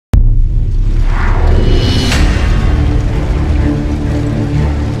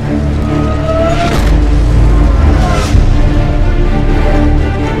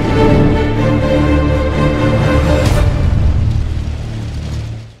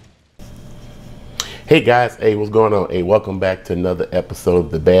Hey guys, hey, what's going on? Hey, welcome back to another episode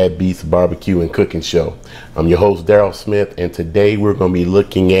of the Bad Beats Barbecue and Cooking Show. I'm your host, Daryl Smith, and today we're going to be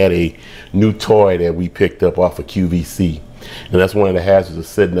looking at a new toy that we picked up off of QVC. And that's one of the hazards of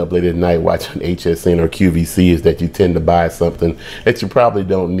sitting up late at night watching HSN or QVC, is that you tend to buy something that you probably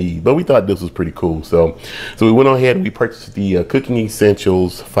don't need. But we thought this was pretty cool. So we went on ahead and we purchased the Cooking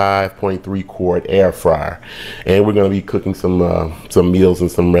Essentials 5.3 quart air fryer. And we're going to be cooking some meals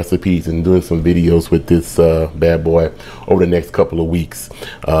and some recipes and doing some videos with this bad boy over the next couple of weeks.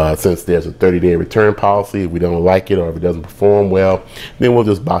 Since there's a 30-day return policy, if we don't like it or if it doesn't perform well, then we'll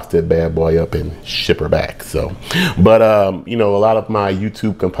just box that bad boy up and ship her back. So, but you know, a lot of my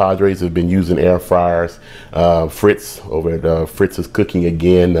YouTube compadres have been using air fryers. Fritz over at Fritz is Cooking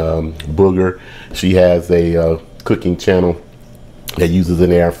Again, Booger, she has a cooking channel that uses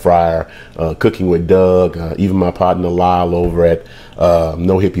an air fryer. Cooking with Doug, even my partner Lyle over at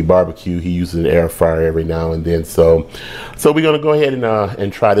No Hippie Barbecue, he uses an air fryer every now and then. So we're gonna go ahead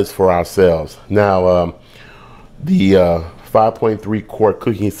and try this for ourselves. Now, the 5.3 quart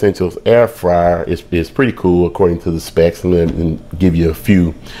Cooking Essentials air fryer is pretty cool according to the specs. I'm going to give you a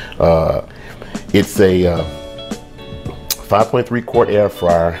few. It's a 5.3 quart air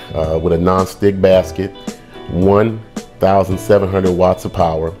fryer with a non-stick basket, 1,700 watts of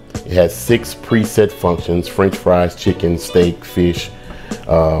power. It has 6 preset functions: French fries, chicken, steak, fish.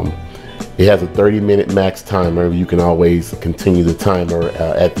 It has a 30-minute max timer. You can always continue the timer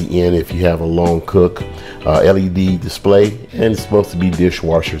at the end if you have a long cook. LED display, and it's supposed to be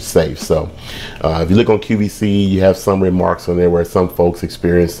dishwasher safe. So if you look on QVC, you have some remarks on there where some folks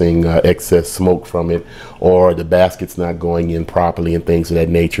experiencing excess smoke from it, or the basket's not going in properly and things of that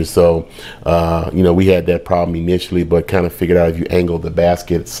nature. So you know, we had that problem initially, but kind of figured out if you angle the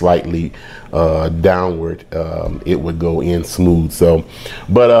basket slightly downward, it would go in smooth. So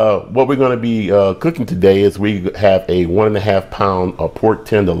but what we're going to be cooking today is we have a 1.5 pound pork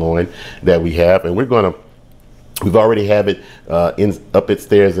tenderloin that we have, and we've already have it up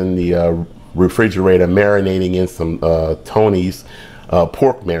upstairs in the refrigerator, marinating in some Tony's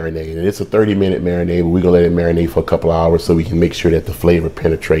pork marinade. And it's a 30-minute marinade, but we're gonna let it marinate for a couple of hours so we can make sure that the flavor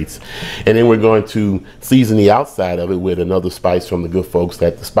penetrates. And then we're going to season the outside of it with another spice from the good folks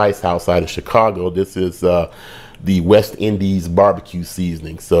at the Spice House out of Chicago. This is the West Indies barbecue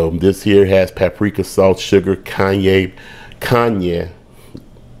seasoning. So this here has paprika, salt, sugar, cayenne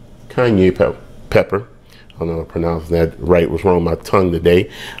pepper. I don't know if I'm pronouncing that right. What's wrong with my tongue today?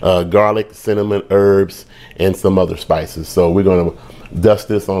 Garlic, cinnamon, herbs, and some other spices. So we're going to dust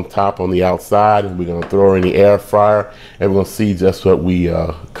this on top on the outside, and we're going to throw it in the air fryer, and we're going to see just what we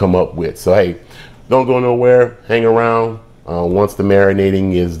come up with. So hey, don't go nowhere. Hang around. Once the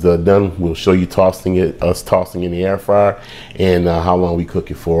marinating is done, we'll show you us tossing in the air fryer, and how long we cook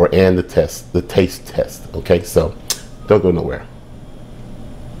it for, and the taste test. Okay, so don't go nowhere.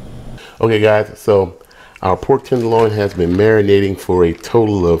 Okay guys, so our pork tenderloin has been marinating for a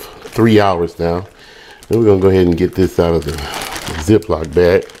total of 3 hours now. And we're gonna go ahead and get this out of the Ziploc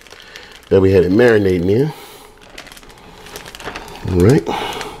bag that we had it marinating in. All right.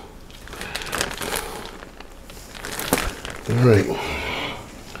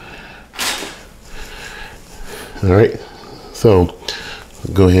 All right. So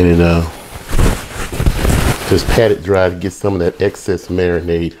go ahead and just pat it dry to get some of that excess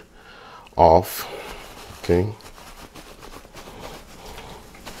marinade off. Okay.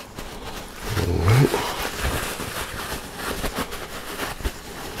 All right.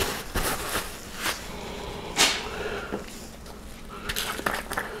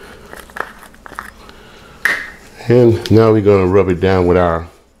 And now we're going to rub it down with our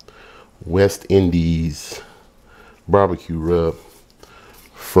West Indies barbecue rub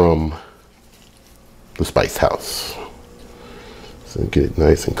from the Spice House. So get it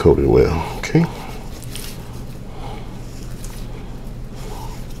nice and coated well. Okay.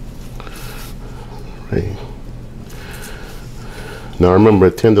 Right. Now remember,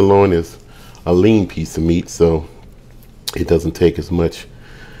 a tenderloin is a lean piece of meat, so it doesn't take as much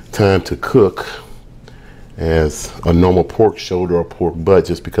time to cook as a normal pork shoulder or pork butt,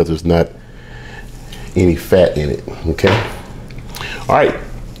 just because there's not any fat in it. Okay. All right,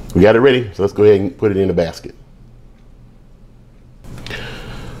 we got it ready, so let's go ahead and put it in the basket.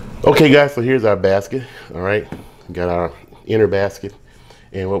 Okay guys, so here's our basket. All right, we got our inner basket,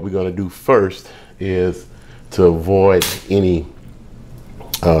 and what we're going to do first is, to avoid any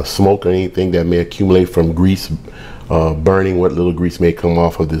smoke or anything that may accumulate from grease burning, what little grease may come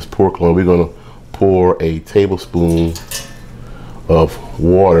off of this pork loin, we're going to pour a tablespoon of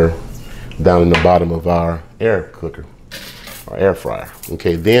water down in the bottom of our air cooker, our air fryer.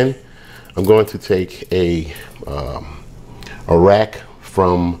 Okay, then I'm going to take a rack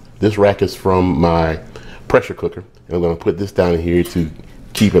from, this rack is from my pressure cooker, and I'm going to put this down here to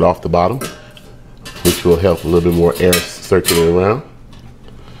keep it off the bottom, which will help a little bit more air circulating around.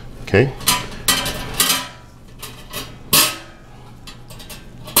 Okay.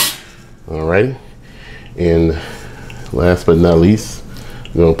 Alrighty, and last but not least,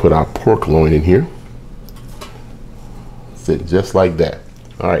 we're going to put our pork loin in here. Sit just like that.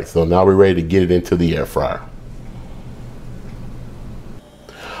 All right, so now we're ready to get it into the air fryer.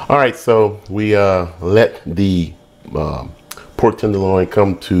 All right, so we let the pork tenderloin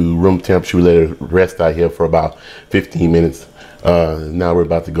come to room temperature. We let it rest out here for about 15 minutes. Now we're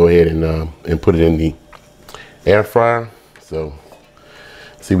about to go ahead and put it in the air fryer. So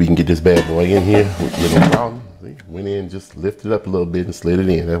see if we can get this bad boy in here with no problem. See, went in, just lifted up a little bit and slid it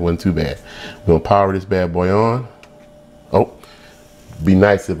in. That wasn't too bad. We're gonna power this bad boy on. Oh, be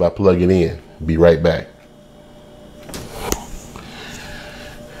nice if I plug it in. Be right back.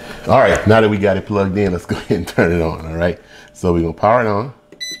 All right, now that we got it plugged in, let's go ahead and turn it on. All right, so we're gonna power it on,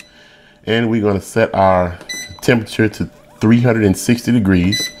 and we're gonna set our temperature to 360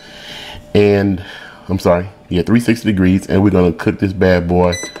 degrees, and I'm sorry, yeah, 360 degrees, and we're gonna cook this bad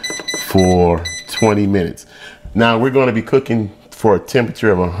boy for 20 minutes. Now we're gonna be cooking for a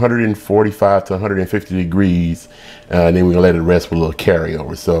temperature of 145 to 150 degrees, and then we're gonna let it rest with a little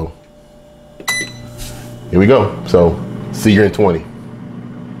carryover. So here we go. So see you in 20.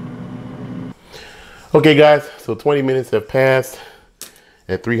 Okay guys, so 20 minutes have passed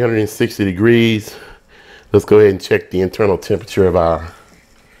at 360 degrees. Let's go ahead and check the internal temperature of our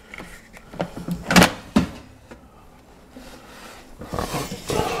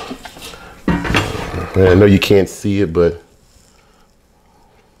I know you can't see it, but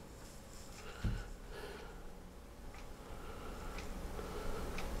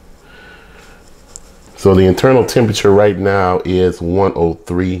so the internal temperature right now is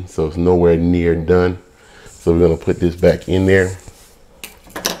 103, so it's nowhere near done. So we're gonna put this back in there.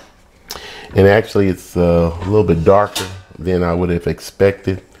 And actually it's a little bit darker than I would have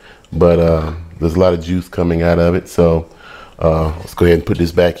expected, but there's a lot of juice coming out of it. So let's go ahead and put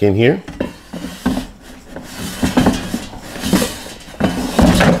this back in here.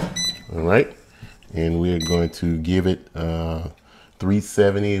 All right, and we're going to give it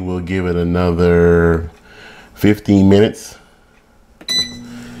 370. We'll give it another 15 minutes,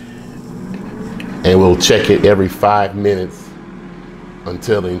 and we'll check it every 5 minutes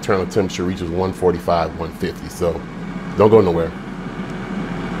until the internal temperature reaches 145, 150. So don't go nowhere.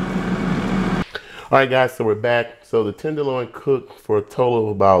 All right guys, so we're back. So the tenderloin cooked for a total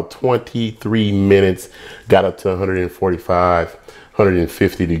of about 23 minutes, got up to 145,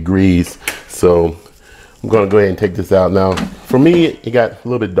 150 degrees. So I'm gonna go ahead and take this out now. For me, it got a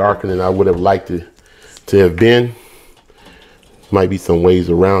little bit darker than I would have liked it to have been. Might be some ways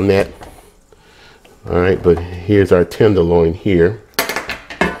around that. All right, but here's our tenderloin here.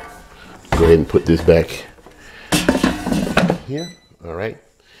 Go ahead and put this back here. All right,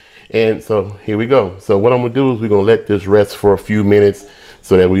 and so here we go. So what I'm gonna do is we're gonna let this rest for a few minutes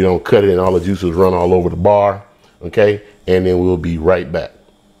so that we don't cut it and all the juices run all over the bar. Okay, and then we'll be right back.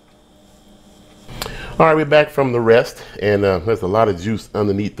 All right, we're back from the rest, and there's a lot of juice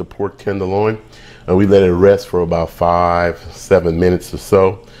underneath the pork tenderloin. We let it rest for about 5-7 minutes or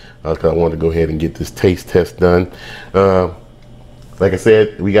so, because I wanted to go ahead and get this taste test done. Like I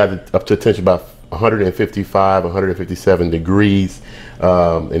said, we got it up to a temperature about 155, 157 degrees,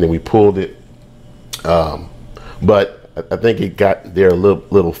 and then we pulled it. But I think it got there a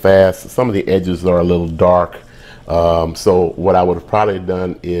little fast. Some of the edges are a little dark. So what I would have probably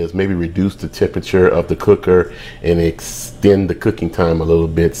done is maybe reduce the temperature of the cooker and extend the cooking time a little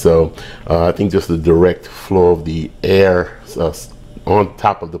bit. So I think just the direct flow of the air on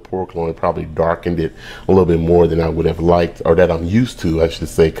top of the pork loin probably darkened it a little bit more than I would have liked, or that I'm used to, I should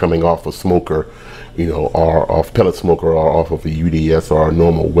say, coming off a smoker, you know, or off pellet smoker, or off of a UDS or a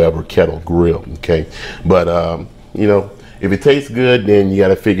normal Weber kettle grill. Okay, but you know, if it tastes good, then you got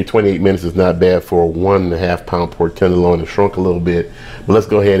to figure 28 minutes is not bad for a 1.5 pound pork tenderloin. It shrunk a little bit, but let's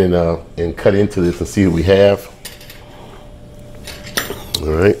go ahead and cut into this and see what we have.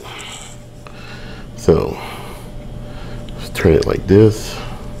 All right, so let's turn it like this.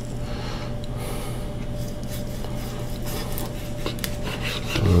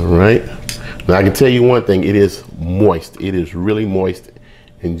 All right, now I can tell you one thing: it is moist. It is really moist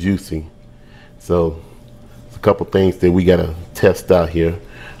and juicy. So couple things that we got to test out here.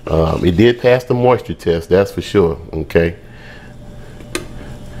 It did pass the moisture test, that's for sure. Okay,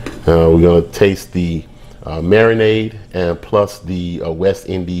 we're gonna taste the marinade and plus the West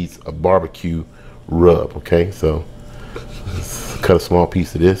Indies barbecue rub. Okay, so cut a small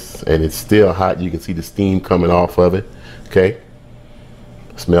piece of this, and it's still hot. You can see the steam coming off of it. Okay,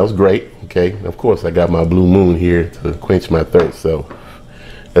 smells great. Okay, of course I got my Blue Moon here to quench my thirst, so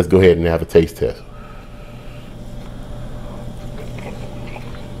let's go ahead and have a taste test.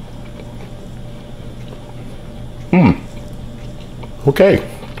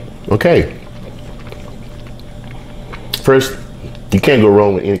 Okay. First, you can't go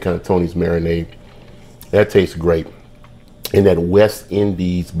wrong with any kind of Tony's marinade. That tastes great. And that West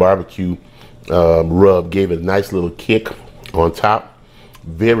Indies barbecue rub gave it a nice little kick on top.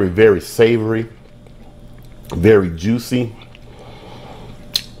 Very, very savory, very juicy.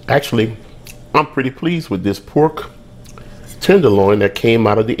 Actually, I'm pretty pleased with this pork tenderloin that came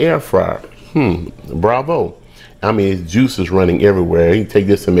out of the air fryer. Bravo. I mean, its juice is running everywhere. You can take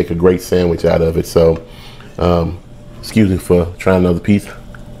this and make a great sandwich out of it. So, excuse me for trying another piece.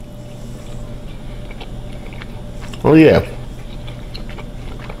 Oh yeah.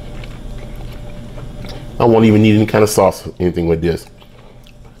 I won't even need any kind of sauce or anything with this.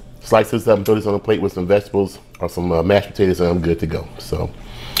 Slice this up and throw this on a plate with some vegetables or some mashed potatoes, and I'm good to go. So,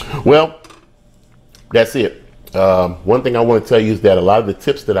 well, that's it. One thing I want to tell you is that a lot of the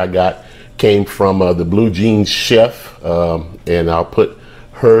tips that I got came from the Blue Jeans chef, and I'll put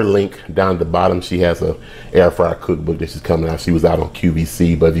her link down at the bottom. She has a air fryer cookbook that she's coming out. She was out on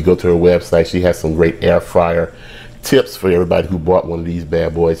QVC, but if you go to her website, she has some great air fryer tips for everybody who bought one of these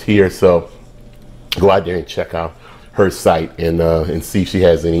bad boys here. So go out there and check out her site and see if she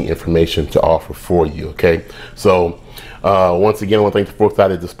has any information to offer for you. Okay, so once again, I want to thank the folks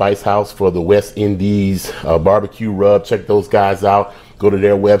out at the Spice House for the West Indies barbecue rub. Check those guys out. Go to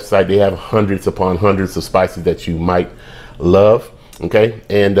their website. They have hundreds upon hundreds of spices that you might love. Okay,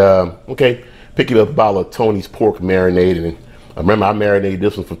 and okay, pick up a bottle of Tony's pork marinade. And remember, I marinated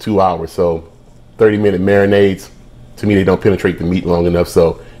this one for 2 hours. So 30-minute marinades, to me, they don't penetrate the meat long enough.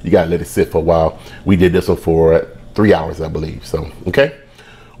 So you gotta let it sit for a while. We did this one for 3 hours, I believe. So, okay,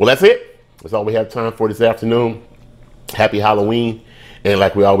 well, that's it. That's all we have time for this afternoon. Happy Halloween. And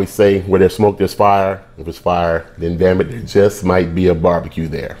like we always say, where there's smoke, there's fire. If it's fire, then damn it, there just might be a barbecue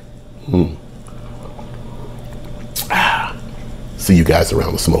there. See you guys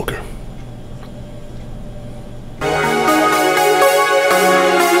around the smoker.